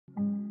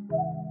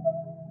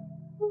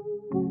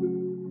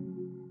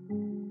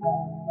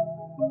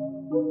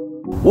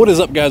What is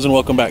up, guys, and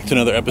welcome back to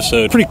another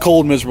episode. Pretty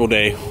cold, miserable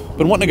day.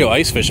 Been wanting to go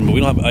ice fishing, but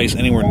we don't have ice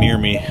anywhere near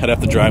me. I'd have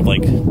to drive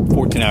like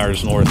 14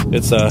 hours north.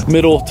 It's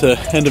middle to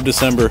end of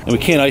December, and we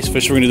can't ice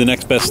fish. We're gonna do the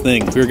next best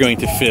thing. We're going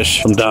to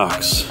fish some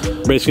docks.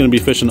 Basically gonna be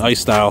fishing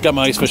ice style. Got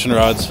my ice fishing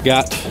rods,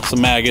 got some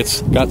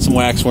maggots, got some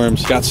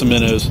waxworms, got some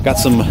minnows, got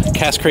some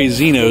Cascade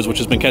Xenos, which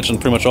has been catching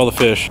pretty much all the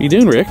fish. What you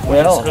doing, Rick?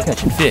 Well, I'm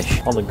catching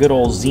fish on the good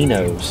old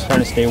Xenos. Trying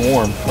to stay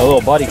warm. My little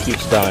buddy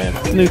keeps dying.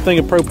 New thing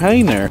of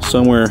propane there.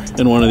 Somewhere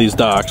in one of these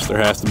docks, there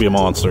has to be a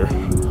monster.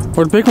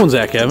 Where the big one's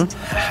at, Kevin?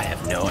 I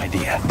have no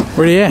idea.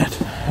 Where he at?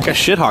 Got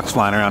shithawks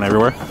flying around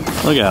everywhere.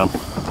 Look at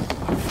him.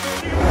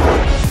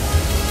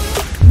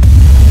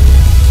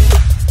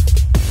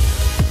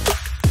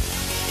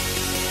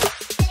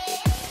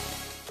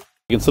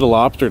 Instead of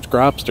lobster, it's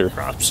cropster.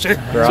 Cropster.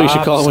 So you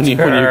should call it when you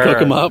cook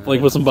them up,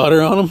 like with some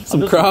butter on them.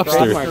 Some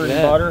cropster.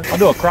 Butter. I'll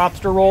do a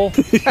cropster roll.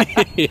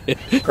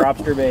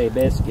 Cropster bay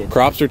biscuit.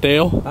 Cropster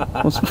tail.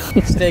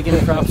 Steak and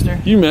cropster.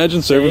 Can you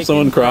imagine serving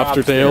someone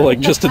cropster tail, like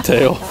just a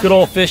tail? Good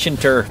old fish and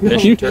turf.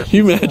 Fish and turf.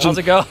 You imagine? How's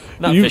it go?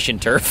 Not fish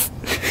and turf.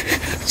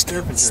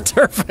 Sturf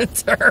and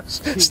turf.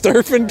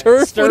 Sturf and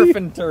turf. Sturf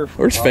and turf.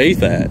 Where's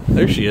Faith at?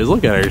 There she is.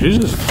 Look at her. She's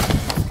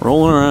just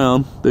rolling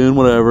around, doing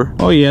whatever.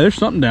 Oh yeah, there's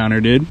something down there,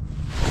 dude.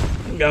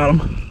 Got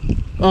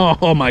him.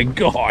 Oh my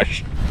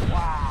gosh.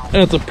 Wow.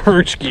 That's a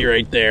perchkey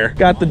right there.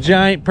 Got the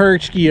giant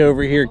perchkey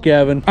over here,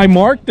 Kevin. I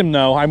marked him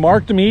though. I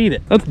marked him eat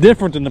it. That's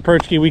different than the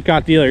perchkey we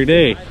caught the other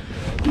day.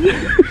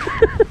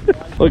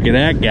 Look at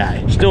that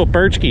guy. Still a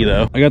perchkey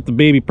though. I got the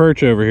baby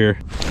perch over here.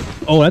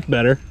 Oh, that's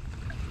better.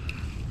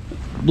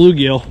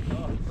 Bluegill.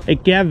 Hey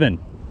Kevin.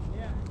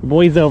 Your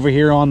boy's over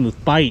here on the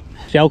fight.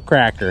 Shell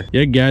cracker.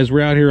 Yeah, guys,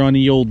 we're out here on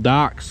the old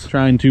docks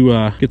trying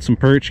to get some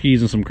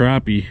perchkeys and some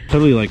crappie.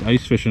 Totally like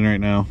ice fishing right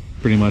now,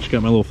 pretty much.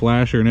 Got my little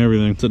flasher and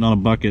everything sitting on a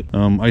bucket.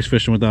 Ice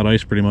fishing without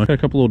ice, pretty much. Got a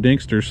couple little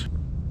dinksters.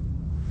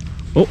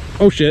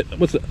 Oh shit!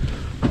 What's that,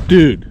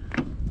 dude?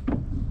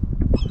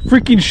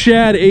 Freaking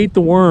shad ate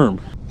the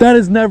worm. That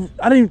is never.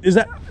 I didn't. Is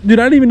that, dude?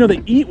 I didn't even know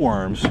they eat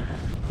worms.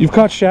 You've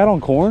caught shad on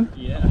corn?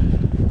 Yeah.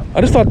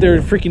 I just thought they were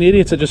freaking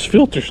idiots that just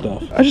filter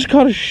stuff. I just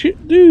caught a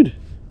shit, dude.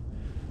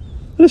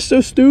 That's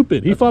so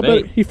stupid. He fought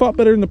better. He fought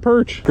better than the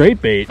perch.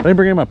 Great bait. I didn't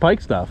bring in my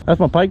pike stuff.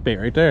 That's my pike bait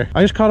right there.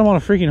 I just caught him on a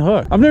freaking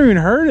hook. I've never even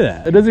heard of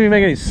that. It doesn't even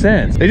make any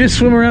sense. They just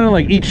swim around and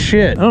like eat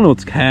shit. I don't know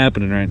what's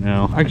happening right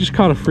now. I just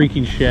caught a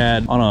freaking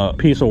shad on a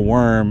piece of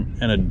worm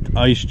and an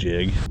ice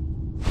jig.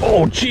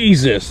 Oh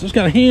Jesus! Just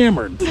got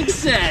hammered.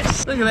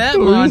 Success. Look at that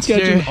Dude, monster.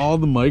 he's catching all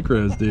the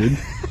micros, dude.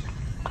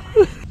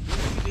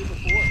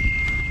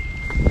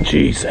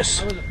 Jesus.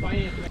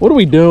 What are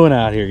we doing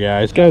out here,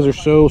 guys? Guys are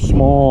so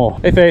small.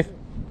 Hey, Faith.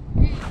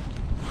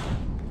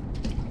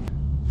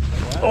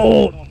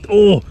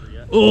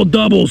 Oh,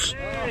 doubles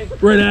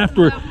right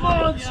after.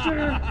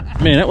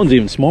 Man, that one's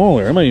even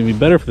smaller. That might even be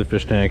better for the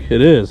fish tank.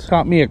 It is.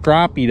 Caught me a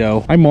crappie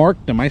though. I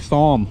marked him. I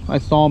saw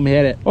him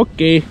hit it.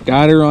 Okay,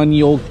 got her on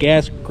the old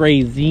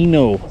Cascade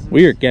Xeno.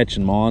 We are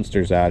catching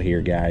monsters out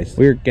here, guys.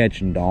 We're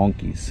catching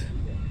donkeys.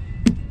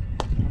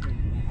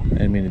 I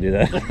didn't mean to do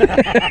that.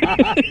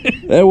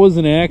 That was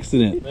an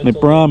accident. I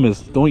promise.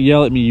 Don't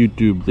yell at me,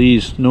 YouTube.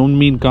 Please, no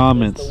mean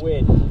comments.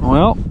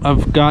 Well,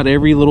 I've got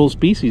every little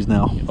species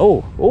now. Oh,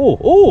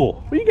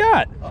 what you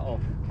got?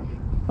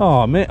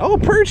 Oh, man. Oh,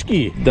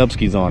 perchkey.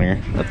 Dubski's on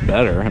here. That's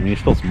better. I mean, he's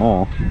still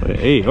small. But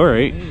hey, all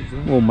right. A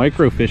little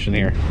micro fish in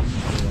here.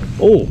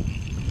 Oh.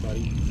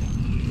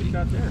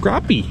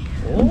 Crappie.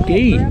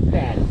 Okay.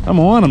 I'm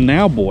on him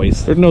now,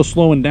 boys. There's no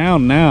slowing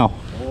down now.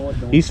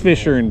 These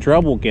fish are in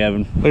trouble,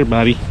 Kevin. There,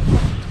 buddy.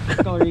 What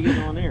color are you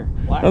getting on there?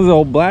 Black. That's an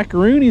old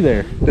blackaroonie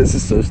there. This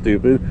is so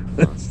stupid.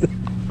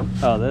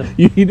 Oh, this.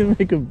 You need to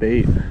make a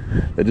bait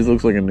that just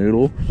looks like a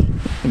noodle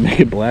and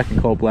make it black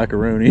and call it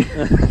blackaroonie.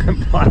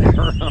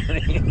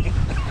 Blackaroonie.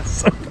 That's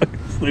so fucking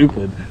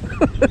stupid.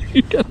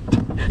 you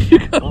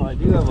gotta, Oh, I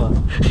do have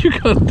a. you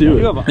gotta do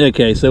it.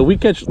 Okay, so we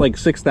catch like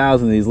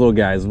 6,000 of these little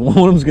guys. One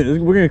of them's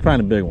we're gonna find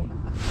a big one.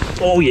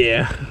 Oh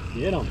yeah.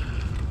 Get them.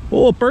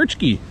 Oh, a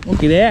perchkey.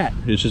 Look at that.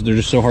 It's just, they're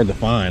just so hard to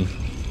find.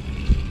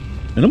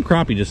 And them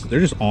crappie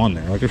they're just on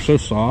there. Like, they're so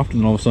soft, and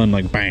then all of a sudden,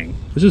 like, bang.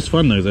 This is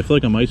fun, though, because I feel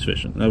like I'm ice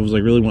fishing. I was,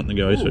 like, really wanting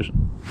to go ice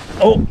fishing.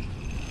 Oh!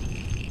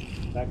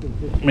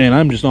 Man,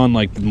 I'm just on,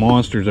 like, the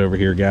monsters over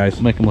here,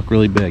 guys. Make them look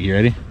really big. You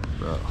ready?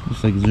 Bro.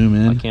 Just, like, zoom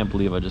in. I can't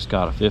believe I just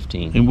got a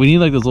 15. And we need,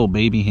 like, those little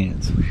baby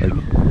hands. Like,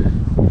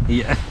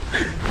 yeah.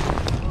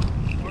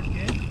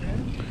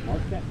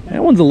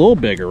 That one's a little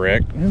bigger,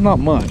 Rick. It's not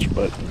much,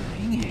 but...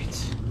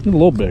 a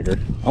little bigger.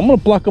 I'm gonna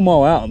pluck them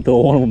all out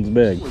until one of them's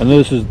big. I know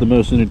this is the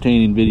most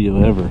entertaining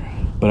video ever,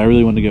 but I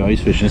really wanted to go ice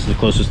fishing. This is the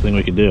closest thing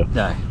we could do.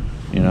 Yeah.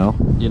 You know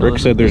Rick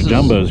said there's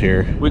jumbos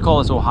here. We call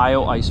this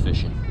Ohio ice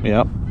fishing.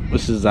 Yep.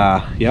 This is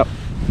yep,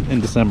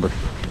 in December.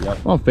 Yep.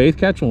 Come on, Faith,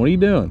 catch one. What are you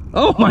doing?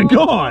 Oh my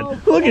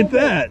God! Look at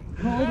that.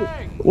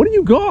 What do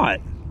you got?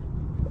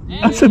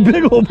 That's a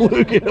big old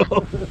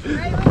bluegill.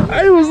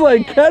 I was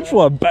like, catch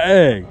one,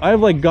 bang! I have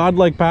like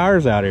godlike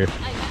powers out here.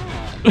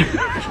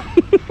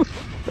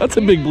 That's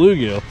a big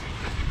bluegill.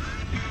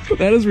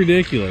 That is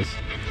ridiculous.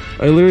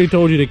 I literally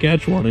told you to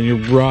catch one and your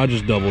rod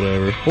just doubled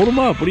over. Hold him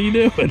up. What are you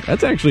doing?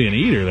 That's actually an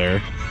eater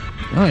there.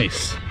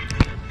 Nice.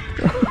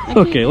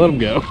 Okay, let him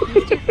go.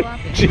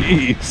 Jeez.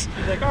 He's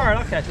like, all right,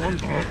 I'll catch one.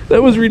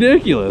 That was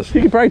ridiculous.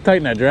 You could probably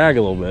tighten that drag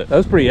a little bit. That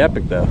was pretty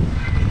epic though.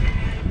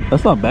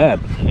 That's not bad.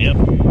 Yep.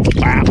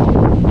 Wow.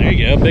 There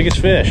you go. Biggest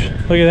fish.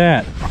 Look at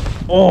that.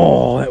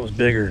 Oh, that was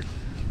bigger.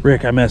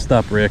 Rick, I messed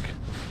up, Rick.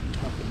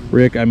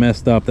 Rick, I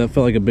messed up. That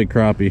felt like a big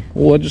crappie.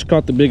 Well, I just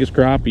caught the biggest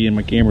crappie and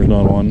my camera's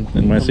not on.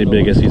 And when I say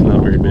biggest, he's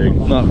not very big.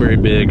 Not very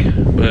big,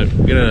 but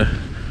we got a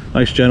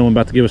nice gentleman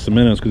about to give us some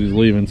minnows because he's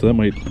leaving, so that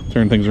might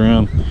turn things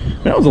around.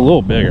 That was a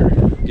little bigger.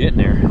 Getting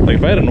there. Like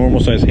if I had a normal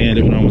size hand,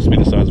 it would almost be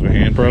the size of a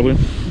hand probably.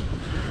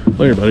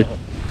 Later, buddy.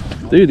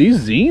 Dude,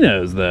 these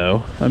Xenos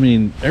though, I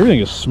mean, everything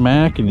is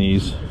smacking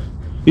these.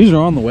 These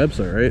are on the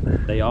website, right?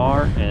 They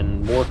are,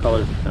 and more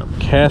colors to come.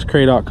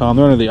 Castcray.com.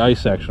 They're under the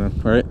ice section,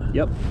 right?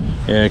 Yep.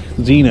 Yeah,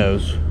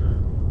 Xenos.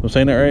 Am I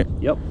saying that right?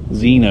 Yep.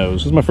 Xenos.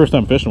 This is my first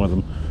time fishing with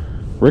them.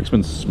 Rick's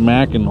been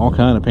smacking all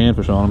kind of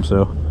panfish on them,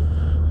 so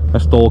I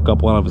stole a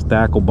couple out of his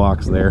tackle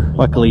box there.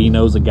 Luckily, he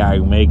knows the guy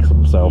who makes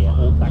them, so. Yeah,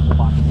 old tackle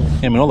box.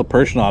 I mean, all the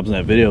perch knobs in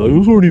that video, like,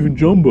 those aren't even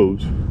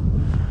jumbos.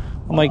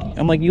 I'm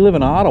like, you live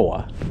in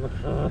Ottawa.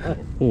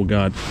 Oh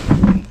God.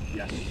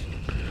 Yes.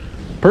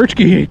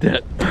 Perchkey ate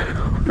that.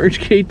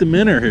 Perchkey ate the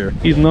minnow here.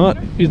 He's not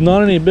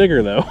any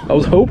bigger though. I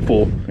was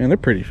hopeful. Man, they're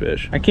pretty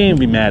fish. I can't even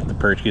be mad at the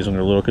perchkeys when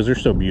they're little because they're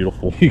so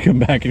beautiful. You come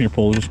back and your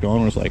pole's just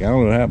gone. It's like, I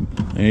don't know what happened.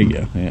 There you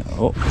go. Yeah.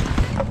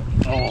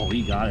 Oh,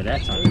 he got it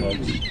that time,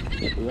 folks.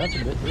 That's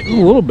a bit. A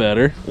little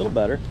better. A little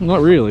better. Not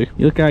really.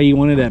 You look how you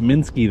wanted that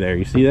Minsky there.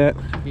 You see that?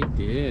 He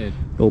did.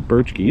 Little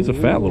Perchkey. He's a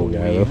fat little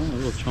guy though. A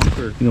little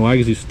chunker. You know why?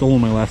 Because he's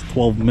stolen my last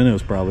 12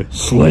 minnows probably.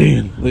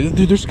 Slaying.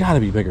 Dude, there's got to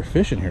be bigger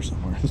fish in here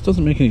somewhere. This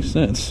doesn't make any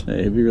sense.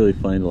 Hey, it'd be really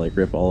funny to like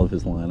rip all of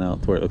his line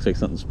out to where it looks like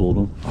something spooled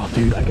him. Oh,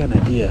 dude, I got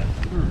an idea.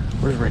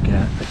 Where's Rick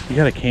at? You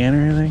got a can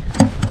or anything?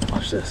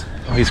 Watch this.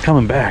 Oh, he's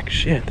coming back.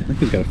 Shit. I think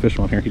he's got a fish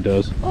on here. He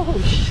does. Oh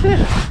shit.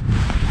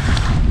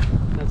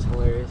 That's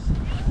hilarious.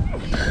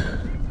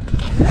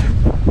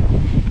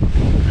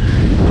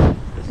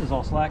 This is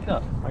all slacked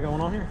up. I got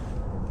one on here.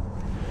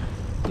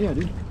 Yeah,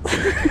 dude.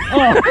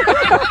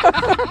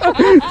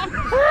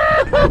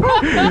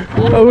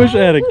 I wish I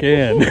had a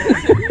can.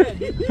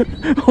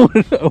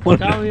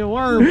 Got me a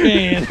worm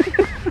can.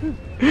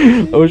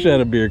 I wish I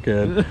had a beer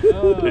can.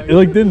 It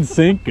like didn't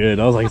sink good.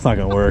 I was like, it's not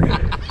gonna work.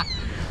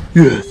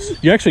 Yes.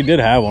 You actually did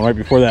have one right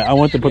before that. I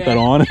went to put that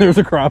on and there was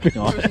a crappie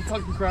on it.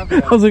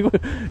 I was like,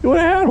 you would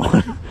have had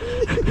one.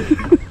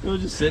 It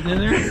was just sitting in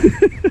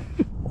there.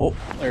 Oh,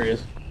 there he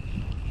is.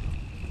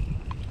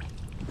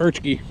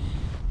 Perchkey.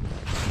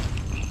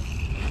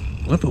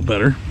 Well, that felt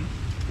better.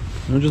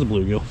 No, just a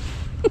bluegill.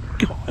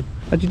 God,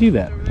 how'd you do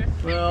that?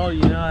 Well,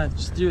 you know, I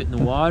just do it in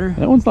the water.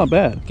 That one's not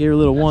bad. Gave her a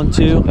little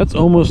 1-2. That's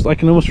almost, I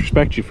can almost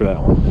respect you for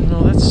that one. You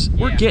know,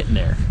 we're getting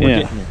there.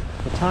 We're getting there.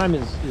 The time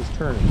is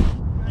turning.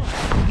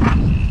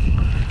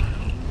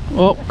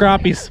 Oh,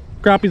 crappies.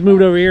 Crappies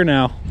moved over here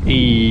now.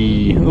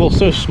 Eee, a little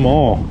so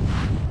small.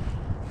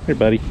 Here,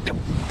 buddy.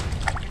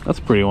 That's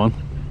a pretty one.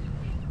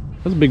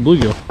 That's a big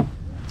bluegill.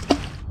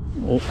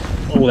 Oh,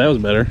 that was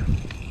better.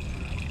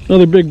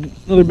 Another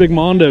big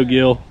Mondo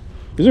gill.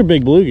 These are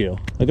big bluegill.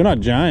 Like they're not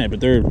giant, but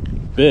they're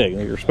big,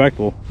 like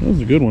respectable. That was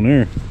a good one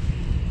there.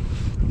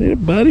 Hey,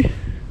 buddy.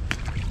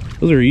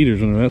 Those are eaters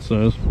when they're that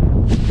size.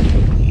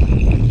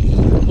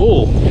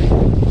 Oh,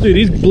 dude,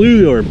 these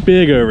bluegill are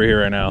big over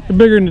here right now. They're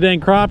bigger than the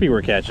dang crappie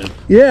we're catching.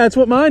 Yeah, that's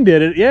what mine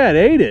did. It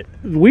ate it.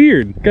 It was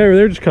weird. Guy over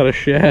there just caught a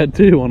shad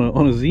too on a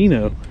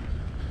Xeno.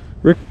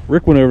 Rick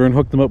went over and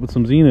hooked him up with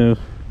some Xenos.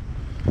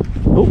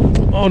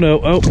 Oh no,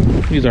 oh,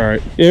 he's all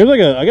right. Yeah, there's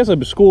like I guess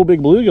a school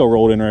big bluegill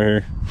rolled in right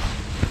here.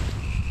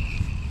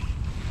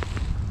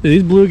 Dude,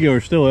 these bluegill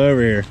are still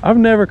over here. I've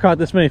never caught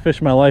this many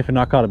fish in my life and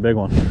not caught a big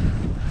one.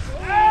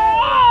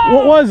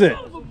 What was it?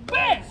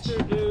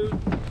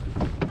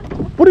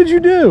 What did you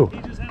do? He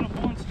just had a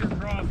monster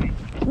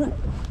crappie.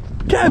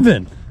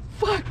 Kevin!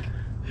 Fuck!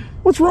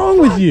 What's wrong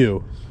with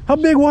you? How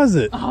big was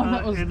it?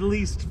 That was At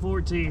least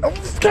 14.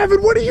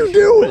 Kevin, what are you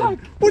doing?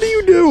 What are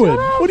you doing?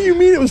 What do you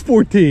mean it was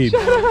 14?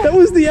 That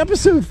was the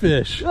episode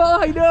fish.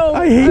 Oh, I know.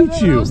 I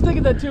hate you. I was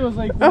thinking that too. I was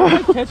like, well,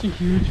 I catch a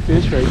huge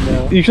fish right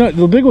now. You can't,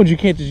 the big ones you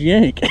can't just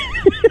yank.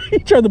 You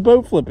tried to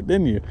boat flip it,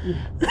 didn't you?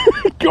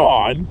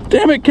 God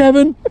damn it,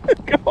 Kevin!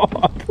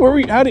 God,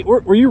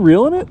 were you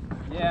reeling it?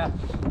 Yeah.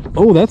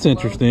 Oh, that's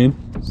interesting.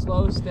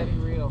 Slow, steady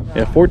reel.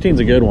 Yeah, 14's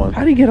a good one.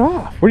 How did he get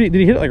off? Did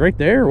he hit it like right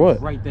there or what?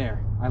 Right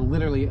there. I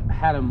literally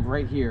had him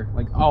right here,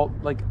 like out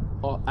of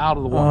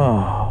the water.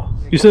 Oh,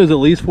 you said it's at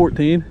least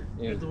 14?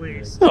 At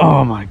least.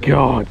 Oh my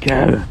God,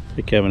 Kevin.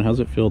 Hey Kevin, how's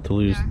it feel to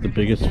lose the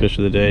biggest fish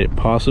of the day?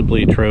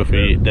 Possibly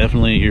trophy,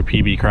 definitely your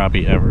PB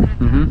crappie ever.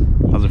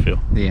 Mm-hmm. How's it feel?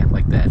 Yeah,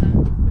 like that.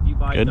 If you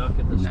buy Good. duck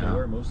at the No.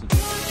 store, most of the